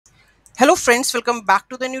Hello friends, welcome back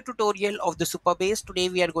to the new tutorial of the Supabase. Today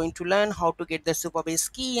we are going to learn how to get the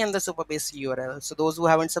Supabase key and the Supabase URL. So those who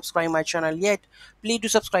haven't subscribed my channel yet, please do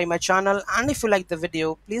subscribe my channel, and if you like the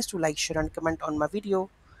video, please do like, share and comment on my video.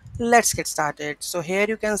 Let's get started. So here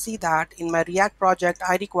you can see that in my React project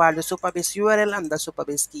I require the Supabase URL and the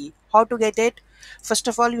Supabase key. How to get it? First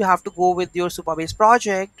of all, you have to go with your Supabase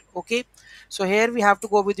project. Okay, so here we have to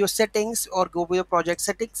go with your settings or go with your project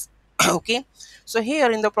settings. Okay, so here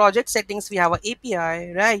in the project settings we have a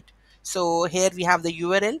API, right? So here we have the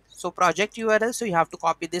URL, so project URL. So you have to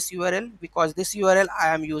copy this URL because this URL I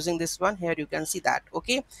am using this one. Here you can see that.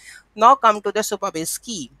 Okay, now come to the Supabase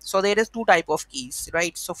key. So there is two type of keys,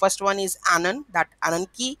 right? So first one is anon, that anon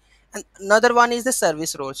key, and another one is the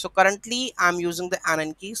service role. So currently I'm using the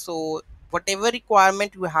anon key. So whatever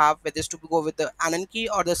requirement you have, whether it's to go with the anon key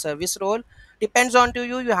or the service role, depends on to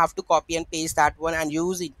you. You have to copy and paste that one and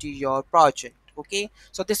use it to your project. Okay,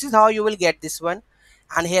 so this is how you will get this one.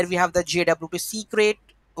 And here we have the JWT secret.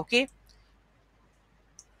 Okay,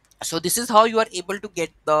 so this is how you are able to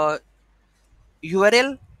get the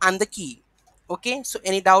URL and the key. Okay, so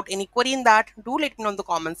any doubt, any query in that, do let me know in the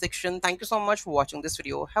comment section. Thank you so much for watching this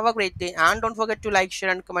video. Have a great day, and don't forget to like, share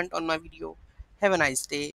and comment on my video. Have a nice day.